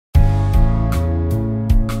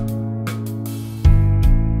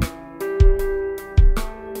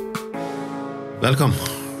Welcome.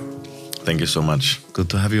 Thank you so much. Good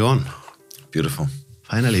to have you on. Beautiful.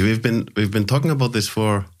 Finally, we've been talking about this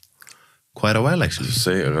for quite a while, actually.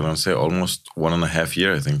 I'm gonna say almost 1.5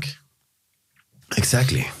 years, I think.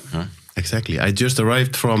 Exactly. Huh? Exactly. I just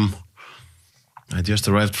arrived from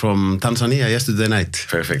Tanzania yesterday night.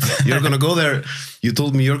 Perfect. You're gonna go there. You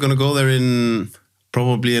told me you're gonna go there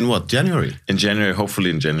probably in what, January? In January, hopefully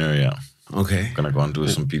in January, yeah. Okay. I'm gonna go and do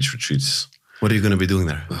some beach retreats. What are you gonna be doing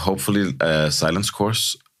there? Hopefully a silence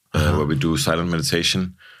course where we do silent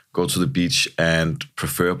meditation, go to the beach, and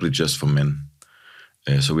preferably just for men.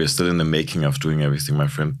 So we are still in the making of doing everything. My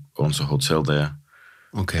friend owns a hotel there.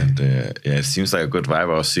 Okay. And yeah, it seems like a good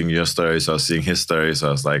vibe. I was seeing your stories, I was seeing his stories.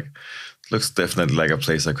 I was like, looks definitely like a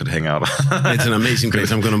place I could hang out. It's an amazing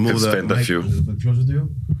place. I'm gonna move there. Spend a few. Closer to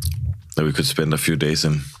you. That we could spend a few days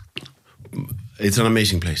in. It's an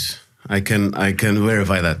amazing place. I can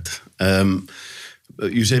verify that.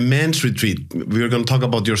 You say men's retreat. We're going to talk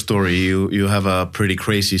about your story. You have a pretty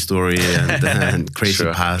crazy story and crazy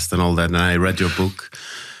Sure. past and all that. And I read your book,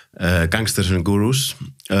 Gangsters and Gurus.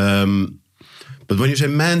 But when you say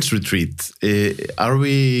men's retreat, are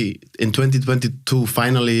we in 2022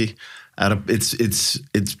 finally at it's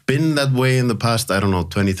been that way in the past, I don't know,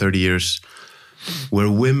 20, 30 years, where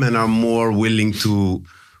women are more willing to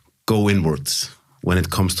go inwards when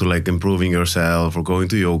it comes to like improving yourself or going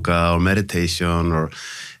to yoga or meditation, or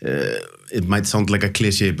it might sound like a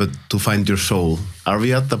cliche, but to find your soul. Are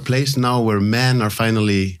we at the place now where men are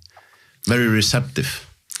finally very receptive?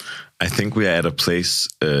 I think we are at a place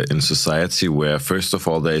in society where, first of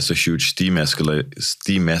all, there is a huge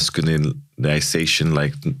demasculinization,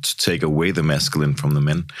 like to take away the masculine from the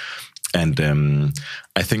men. And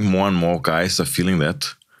I think more and more guys are feeling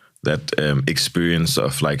that experience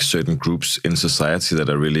of like certain groups in society that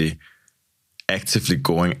are really actively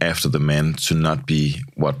going after the man to not be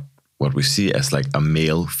what we see as like a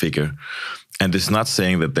male figure. And it's not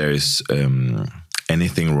saying that there is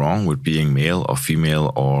anything wrong with being male or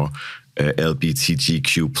female or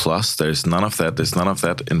LGBTQ+. There's none of that. There's none of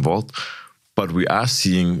that involved. But we are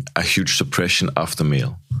seeing a huge suppression of the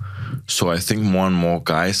male. So I think more and more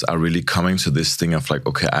guys are really coming to this thing of like,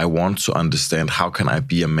 okay, I want to understand how can I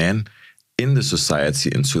be a man in the society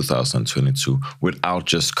in 2022 without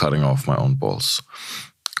just cutting off my own balls.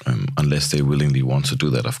 Unless they willingly want to do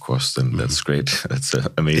that, of course, then that's great. That's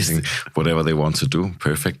amazing. Whatever they want to do,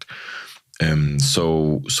 perfect.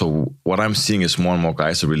 So what I'm seeing is more and more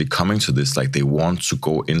guys are really coming to this, like they want to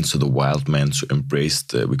go into the wild man, to embrace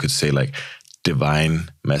the, we could say like, divine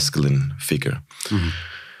masculine figure.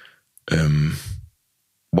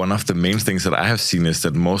 One of the main things that I have seen is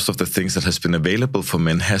that most of the things that has been available for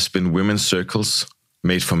men has been women's circles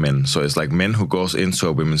made for men. So it's like men who goes into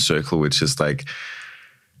a women's circle, which is like,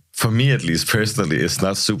 for me at least personally, it's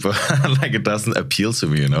not super, like it doesn't appeal to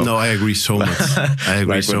me, you know? No, I agree so much. I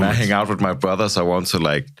agree like so when much. I hang out with my brothers, I want to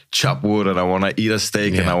like chop wood and I want to eat a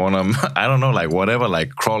steak and I want to, I don't know, like whatever,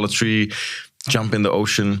 like crawl a tree, jump in the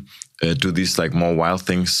ocean, do these like more wild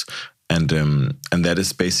things. And that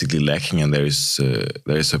is basically lacking, and there is a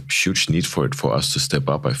huge need for it for us to step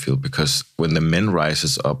up, I feel, because when the men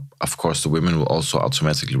rises up, of course, the women will also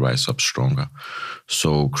automatically rise up stronger.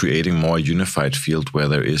 So creating more unified field where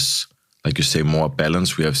there is, like you say, more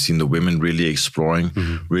balance. We have seen the women really exploring,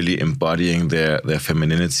 really embodying their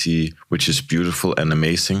femininity, which is beautiful and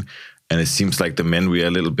amazing. And it seems like the men, we are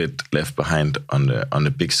a little bit left behind on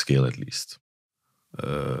the big scale, at least.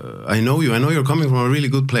 I know you. I know you're coming from a really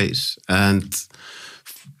good place. And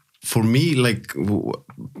for me, like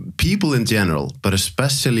people in general, but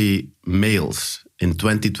especially males in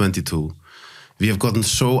 2022, we have gotten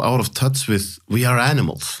so out of touch with, we are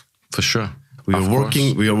animals. For sure. We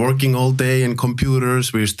are working all day in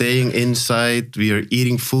computers. We are staying inside. We are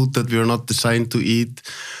eating food that we are not designed to eat.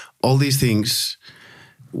 All these things.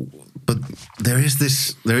 But there is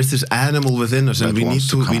this animal within us, and we need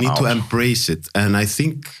to embrace it. And I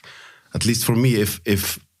think, at least for me,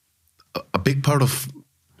 if a big part of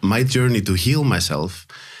my journey to heal myself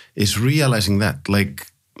is realizing that, like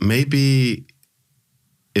maybe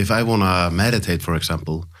if I want to meditate, for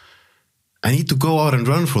example, I need to go out and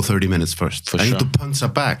run for 30 minutes first. I need to punch a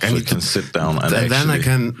bag. So I need to sit down and then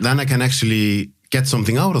I can actually get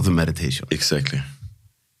something out of the meditation. Exactly.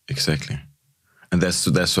 And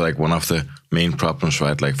that's like one of the main problems,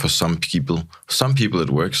 right? Like for some people it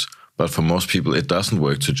works, but for most people it doesn't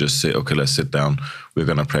work to just say, okay, let's sit down. We're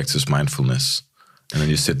going to practice mindfulness. And then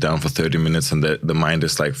you sit down for 30 minutes and the mind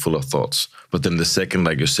is like full of thoughts. But then the second,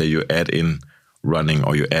 like you say, you add in running,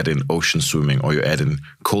 or you add in ocean swimming, or you add in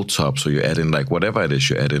cold tubs, or you add in like whatever it is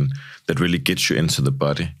you add in that really gets you into the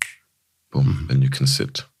body, boom, then you can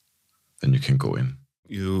sit. then you can go in.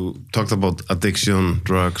 You talked about addiction,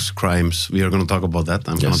 drugs, crimes. We are going to talk about that.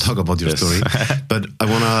 I'm going to talk about your story. But I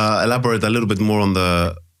want to elaborate a little bit more on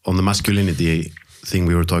the masculinity thing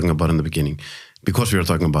we were talking about in the beginning. Because we were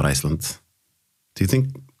talking about Iceland. Do you think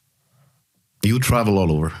you travel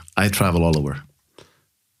all over? I travel all over.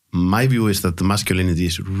 My view is that the masculinity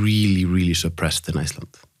is really, really suppressed in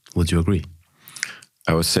Iceland. Would you agree?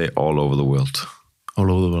 I would say all over the world.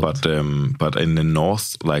 All over the world. But in the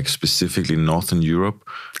north, like specifically Northern Europe,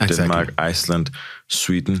 Denmark, Iceland,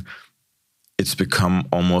 Sweden, it's become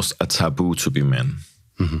almost a taboo to be men.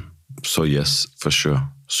 So yes, for sure,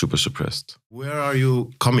 super suppressed. Where are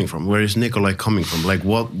you coming from? Where is Nicolai coming from? Like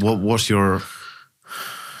what was your...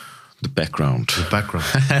 The background. The background.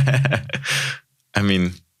 I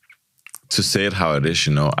mean, to say it how it is,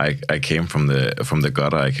 you know, I came from the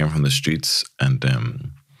gutter, I came from the streets, and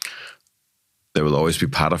there will always be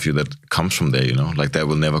part of you that comes from there, you know, like that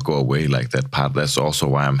will never go away, like that part. That's also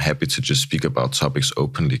why I'm happy to just speak about topics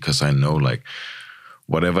openly, because I know like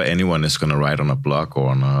whatever anyone is going to write on a blog or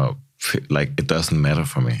on a, like, it doesn't matter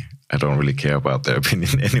for me. I don't really care about their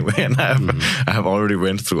opinion anyway, and I have already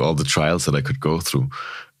went through all the trials that I could go through.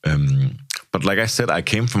 But like I said, I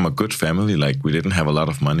came from a good family. Like we didn't have a lot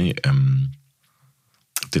of money,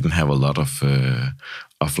 didn't have a lot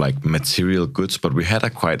of like material goods, but we had a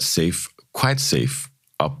quite safe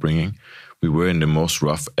upbringing. We were in the most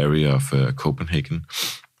rough area of Copenhagen,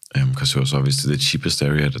 because it was obviously the cheapest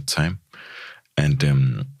area at the time.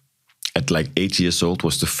 And at like 8 years old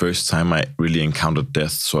was the first time I really encountered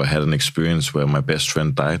death. So I had an experience where my best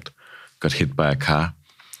friend died, got hit by a car.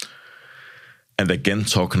 And again,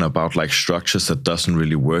 talking about like structures that doesn't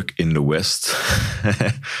really work in the West,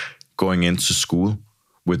 going into school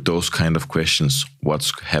with those kind of questions.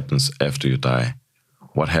 What happens after you die?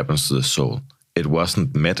 What happens to the soul? It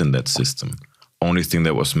wasn't met in that system. Only thing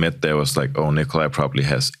that was met there was like, oh, Nicolai probably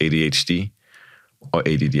has ADHD or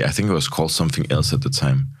ADD. I think it was called something else at the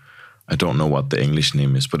time. I don't know what the English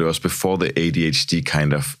name is, but it was before the ADHD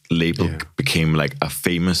kind of label became like a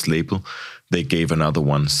famous label. They gave another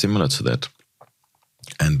one similar to that.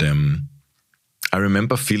 And I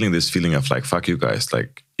remember feeling this feeling of like, fuck you guys,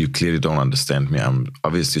 like you clearly don't understand me. I'm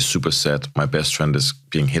obviously super sad. My best friend is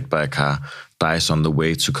being hit by a car, dies on the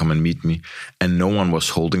way to come and meet me. And no one was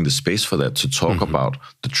holding the space for that to talk about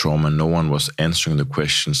the trauma. No one was answering the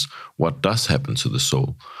questions, what does happen to the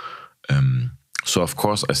soul? So of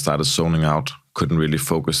course I started zoning out, couldn't really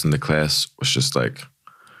focus in the class, was just like,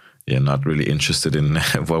 not really interested in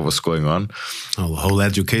what was going on. Oh, the whole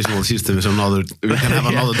educational system is another... We can have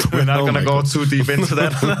another... We're not going to go too deep into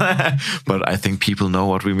that. But I think people know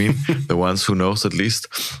what we mean. The ones who knows at least.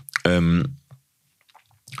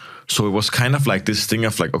 So it was kind of like this thing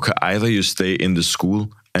of like, okay, either you stay in the school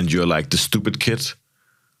and you're like the stupid kid,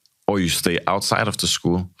 or you stay outside of the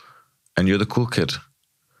school and you're the cool kid.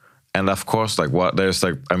 And of course, like what there's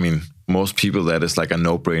like, I mean, most people, that is like a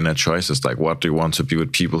no-brainer choice. It's like, what do you want to be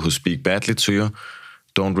with people who speak badly to you,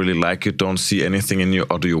 don't really like you, don't see anything in you,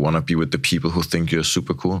 or do you want to be with the people who think you're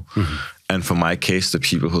super cool? And for my case, the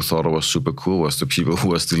people who thought I was super cool was the people who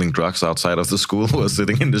were stealing drugs outside of the school, who were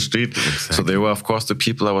sitting in the street. Exactly. So they were, of course, the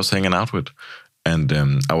people I was hanging out with. And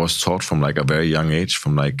I was taught from like a very young age,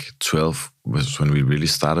 from like 12 was when we really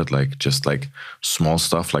started, like just like small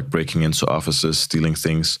stuff, like breaking into offices, stealing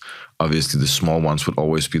things. Obviously, the small ones would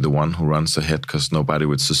always be the one who runs ahead, because nobody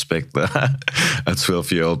would suspect a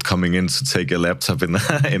 12-year-old coming in to take a laptop in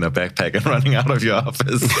a backpack and running out of your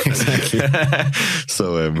office. Exactly.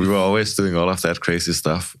 So we were always doing all of that crazy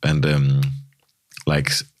stuff. And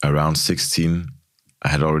like around 16, I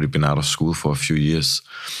had already been out of school for a few years.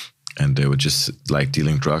 And they were just like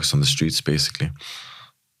dealing drugs on the streets, basically.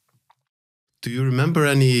 Do you remember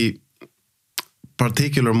any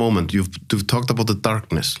particular moment? You've talked about the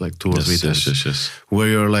darkness like 2 or 3 times. Yes. Where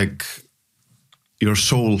you're like, your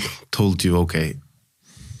soul told you, okay,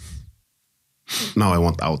 now I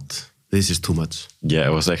want out. This is too much. Yeah, I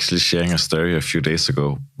was actually sharing a story a few days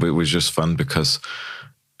ago. It was just fun because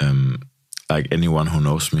like anyone who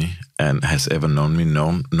knows me and has ever known me,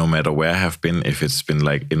 no matter where I have been, if it's been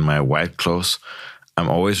like in my white clothes, I'm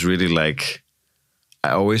always really like, I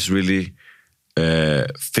always really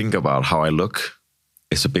think about how I look.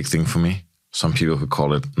 It's a big thing for me. Some people could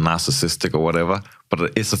call it narcissistic or whatever, but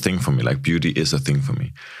it is a thing for me. Like beauty is a thing for me.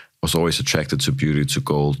 I was always attracted to beauty, to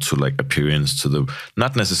gold, to like appearance, to the,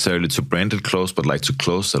 not necessarily to branded clothes, but like to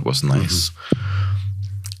clothes that was nice.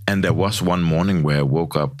 And there was one morning where I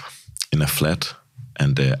woke up in a flat,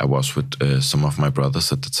 and I was with some of my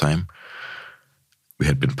brothers at the time. We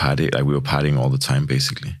had been partying, like we were partying all the time,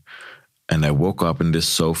 basically. And I woke up in this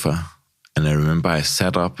sofa, and I remember I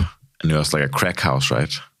sat up, and it was like a crack house,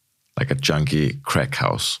 right? Like a junkie crack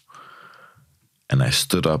house. And I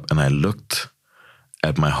stood up and I looked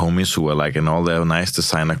at my homies who were like in all their nice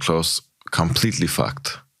designer clothes, completely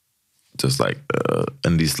fucked. Just like,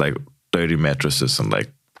 and these like dirty mattresses and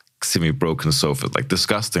like semi-broken sofas, like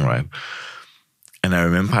disgusting, right? And I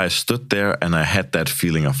remember I stood there and I had that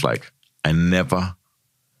feeling of like, I never,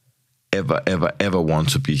 ever, ever, ever want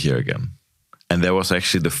to be here again. And that was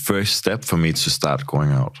actually the first step for me to start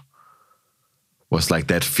going out. Was like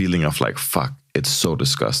that feeling of like, fuck, it's so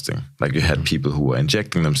disgusting. Like you had people who were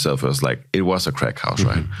injecting themselves. It was like, it was a crack house,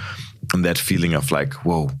 right? And that feeling of like,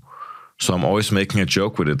 whoa. So I'm always making a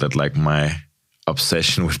joke with it that like my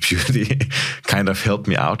obsession with beauty kind of helped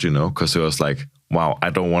me out, you know, because it was like, wow, I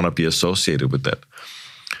don't want to be associated with that.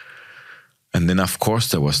 And then of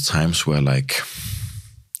course there was times where like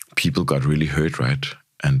people got really hurt, right?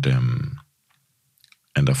 And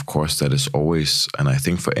of course that is always, and I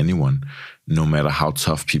think for anyone, no matter how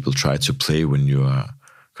tough people try to play when you are,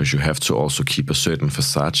 because you have to also keep a certain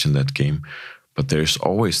facade in that game, but there's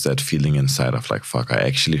always that feeling inside of like, fuck, I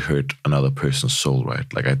actually hurt another person's soul,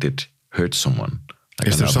 right? Like I did hurt someone. Like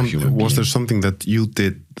was there something that you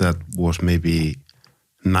did that was maybe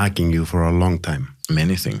nagging you for a long time?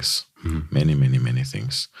 Many things. Many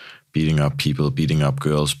things. Beating up people, beating up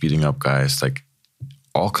girls, beating up guys, like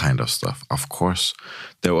all kind of stuff. Of course,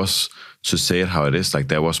 there was, to say it how it is, like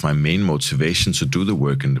that was my main motivation to do the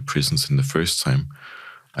work in the prisons in the first time.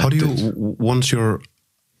 How do you, once you're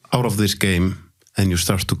out of this game and you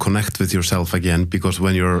start to connect with yourself again, because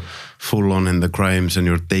when you're full on in the crimes and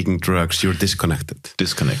you're taking drugs, you're disconnected.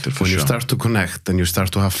 Disconnected, for sure. When you start to connect and you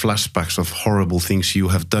start to have flashbacks of horrible things you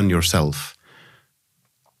have done yourself,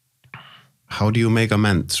 how do you make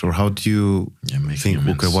amends? Or how do you think,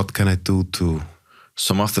 amends. Okay, what can I do to...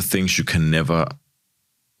 Some of the things you can never...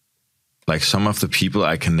 Like some of the people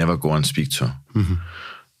I can never go and speak to.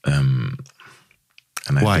 And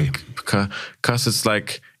Why? Think because it's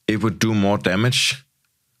like... It would do more damage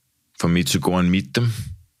for me to go and meet them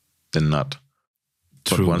than not.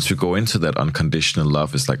 True. But once you go into that unconditional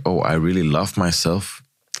love, it's like, oh, I really love myself,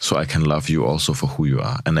 so I can love you also for who you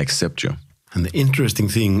are and accept you. And the interesting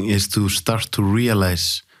thing is to start to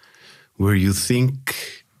realize where you think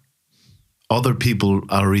other people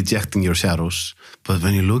are rejecting your shadows, but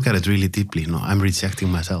when you look at it really deeply, no, I'm rejecting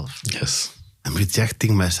myself. Yes. I'm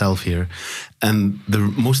rejecting myself here. And the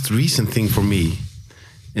most recent thing for me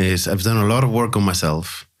is I've done a lot of work on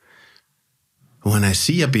myself. When I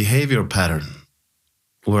see a behavior pattern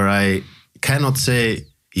where I cannot say,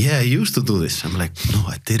 yeah, I used to do this. I'm like, no,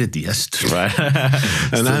 I did it yesterday. Right.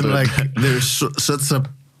 And I'm like, there's such a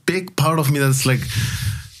big part of me that's like,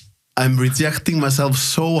 I'm rejecting myself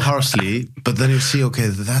so harshly, but then you see, okay,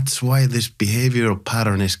 that's why this behavioral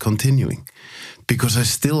pattern is continuing. Because I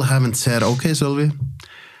still haven't said, okay, Sylvie,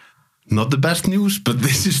 not the best news, but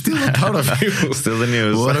this is still a part of you. Still the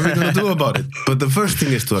news. What are we going to do about it? But the first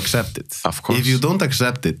thing is to accept it. Of course. If you don't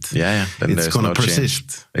accept it, then it's going to persist.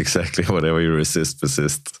 Change. Exactly. Whatever you resist,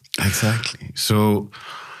 persist. Exactly. So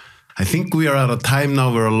I think we are at a time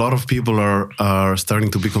now where a lot of people are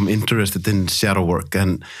starting to become interested in shadow work.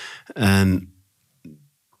 And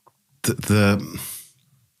the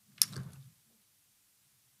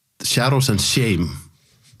shadows and shame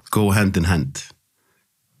go hand in hand.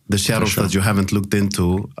 The shadows that you haven't looked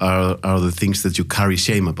into are the things that you carry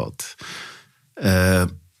shame about.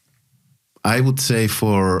 I would say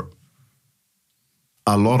for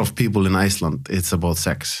a lot of people in Iceland, it's about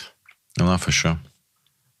sex. No, for sure.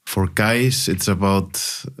 For guys, it's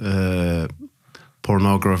about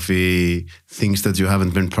pornography, things that you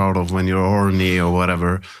haven't been proud of when you're horny or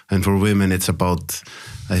whatever. And for women, it's about...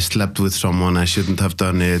 I slept with someone, I shouldn't have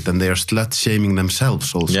done it, and they are slut-shaming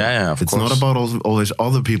themselves also. Yeah, of course. It's not about always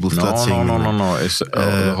other people slut-shaming. No. It's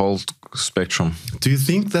the whole spectrum. Do you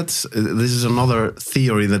think this is another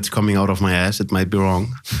theory that's coming out of my ass? It might be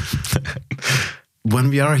wrong. When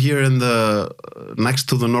we are here next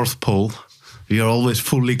to the North Pole, we are always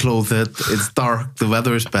fully clothed, it's dark, the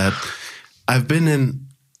weather is bad. I've been in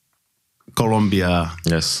Colombia.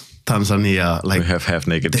 Yes. Tanzania, like we have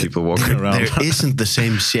half-naked people walking around. There isn't the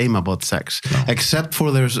same shame about sex, except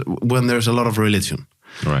for when there's a lot of religion.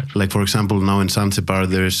 Right. Like for example, now in Zanzibar,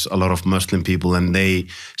 there's a lot of Muslim people, and they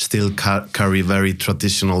still carry very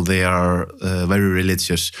traditional. They are very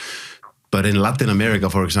religious. But in Latin America,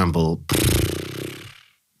 for example,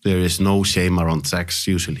 there is no shame around sex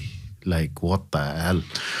usually. Like what the hell?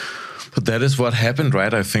 But that is what happened,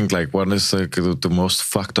 right? I think like one is like the most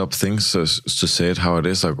fucked up things, to say it how it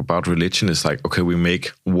is, like about religion is like, okay, we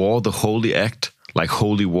make war the holy act, like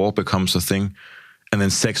holy war becomes a thing, and then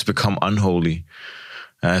sex become unholy.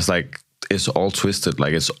 And it's like, it's all twisted,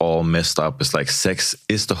 like it's all messed up. It's like sex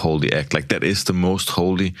is the holy act. Like that is the most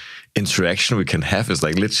holy interaction we can have. It's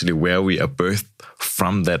like literally where we are birthed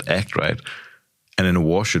from that act, right? And then a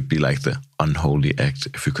war should be like the unholy act,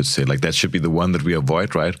 if you could say. Like that should be the one that we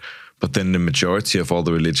avoid, right? But then the majority of all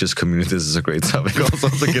the religious communities is a great topic also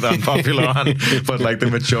to get unpopular on. But like the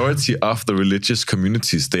majority of the religious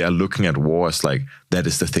communities, they are looking at war as like, that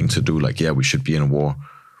is the thing to do. Like, yeah, we should be in a war.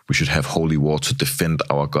 We should have holy war to defend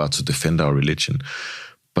our God, to defend our religion.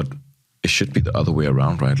 But it should be the other way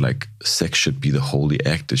around, right? Like sex should be the holy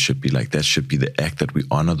act. It should be like, that should be the act that we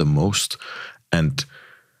honor the most. And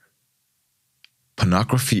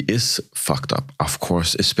pornography is fucked up, of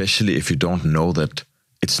course, especially if you don't know that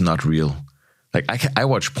it's not real. Like I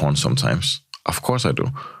watch porn sometimes. Of course I do.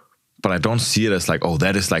 But I don't see it as like, oh,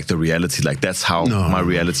 that is like the reality. Like that's how my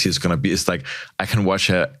reality is going to be. It's like I can watch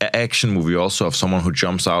an action movie also of someone who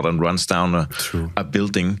jumps out and runs down a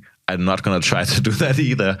building. I'm not going to try to do that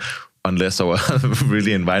either, unless I was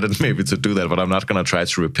really invited maybe to do that. But I'm not going to try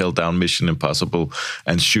to rappel down Mission Impossible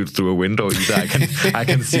and shoot through a window either. I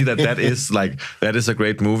can see that is a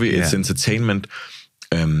great movie. It's entertainment.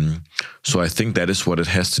 So I think that is what it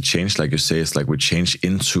has to change. Like you say, it's like we change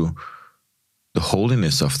into the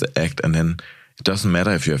holiness of the act, and then it doesn't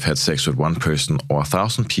matter if you have had sex with one person or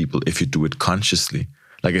 1,000 people if you do it consciously,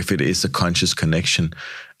 like if it is a conscious connection.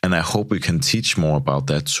 And I hope we can teach more about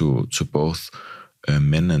that to both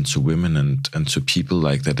men and to women and to people.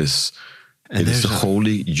 Like that is, it is the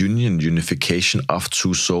holy unification of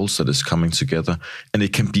two souls that is coming together, and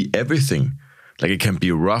it can be everything. Like it can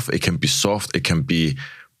be rough, it can be soft, it can be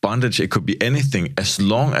bondage, it could be anything, as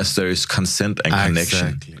long as there is consent and connection.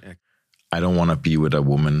 Exactly. I don't want to be with a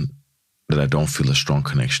woman that I don't feel a strong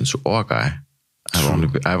connection to, or a guy.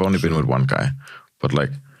 I've only been with one guy, but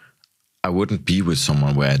like I wouldn't be with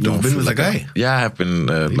someone where I don't. You've been with like a guy? Yeah, I've been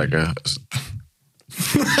like a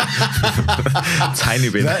tiny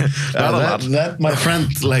bit. That, my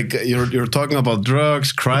friend, like you're talking about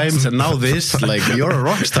drugs, crimes, and now this. Like you're a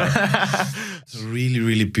rock star. It's a really,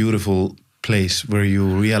 really beautiful place where you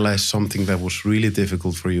realize something that was really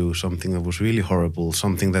difficult for you, something that was really horrible,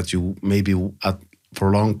 something that you maybe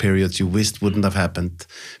for long periods you wished wouldn't have happened,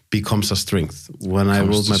 becomes a strength. When I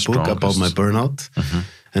wrote my book about my burnout,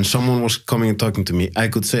 and someone was coming and talking to me, I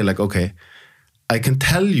could say like, okay, I can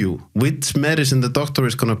tell you which medicine the doctor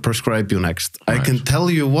is going to prescribe you next. Right. I can tell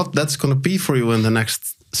you what that's going to be for you in the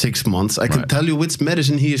next 6 months. I can tell you which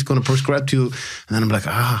medicine he is going to prescribe to you. And then I'm like,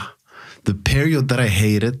 the period that I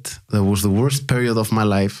hated, that was the worst period of my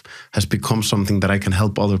life, has become something that I can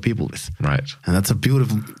help other people with. Right. And that's a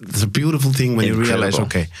beautiful thing when you realize,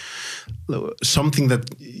 okay, something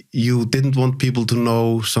that you didn't want people to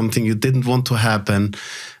know, something you didn't want to happen,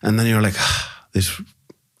 and then you're like, this,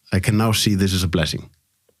 I can now see this is a blessing.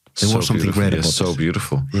 There was something great about it. So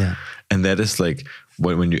beautiful. Yeah. And that is like,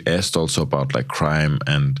 when you asked also about like crime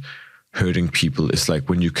and hurting people, it's like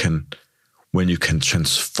when you can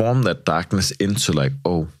transform that darkness into like,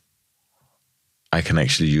 oh, I can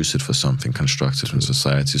actually use it for something constructive in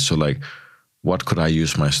society. So like, what could I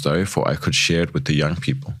use my story for? I could share it with the young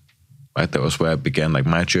people, right? That was where I began. Like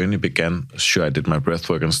my journey began. Sure, I did my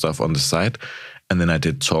breathwork and stuff on the side. And then I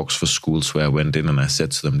did talks for schools where I went in and I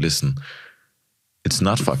said to them, listen, it's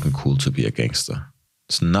not fucking cool to be a gangster.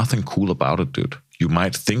 There's nothing cool about it, dude. You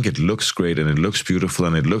might think it looks great and it looks beautiful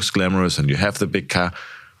and it looks glamorous and you have the big car,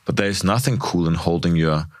 but there is nothing cool in holding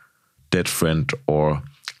your dead friend or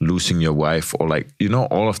losing your wife or like, you know,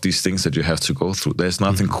 all of these things that you have to go through. There's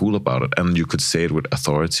nothing cool about it. And you could say it with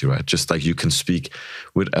authority, right? Just like you can speak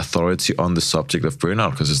with authority on the subject of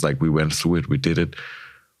burnout, because it's like we went through it, we did it,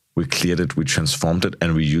 we cleared it, we transformed it,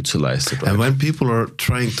 and we utilized it. Right? And when people are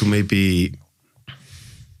trying to maybe,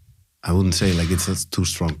 I wouldn't say like it's too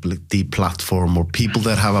strong, deplatform, or people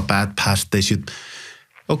that have a bad past, they should,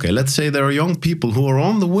 okay, let's say there are young people who are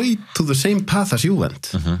on the way to the same path as you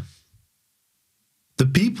went. The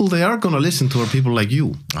people they are going to listen to are people like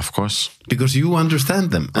you. Of course. Because you understand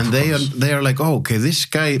them. And they are like, oh, okay, this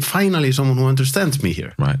guy finally is someone who understands me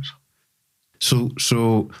here. Right. So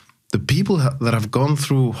the people that have gone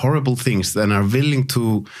through horrible things and are willing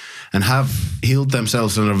to, and have healed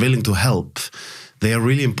themselves and are willing to help, they are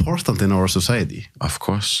really important in our society. Of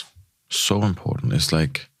course. So important. It's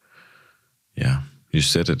like, yeah, you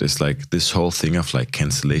said it. It's like this whole thing of like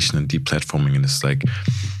cancellation and deplatforming. And it's like,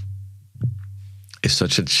 it's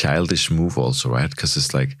such a childish move also, right? Because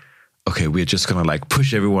it's like, okay, we're just going to like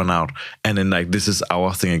push everyone out. And then like, this is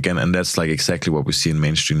our thing again. And that's like exactly what we see in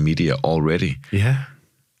mainstream media already. Yeah.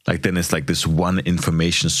 Like then it's like this one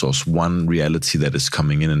information source, one reality that is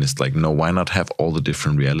coming in. And it's like, no, why not have all the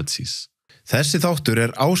different realities? Þessi þáttur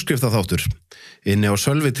áskriftaþáttur. Inni á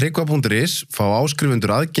sölvi.tryggva.is fá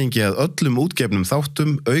áskrifundur aðgengi að öllum útgefnum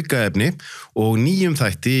þáttum, aukaefni og nýjum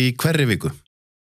þætti í hverri viku.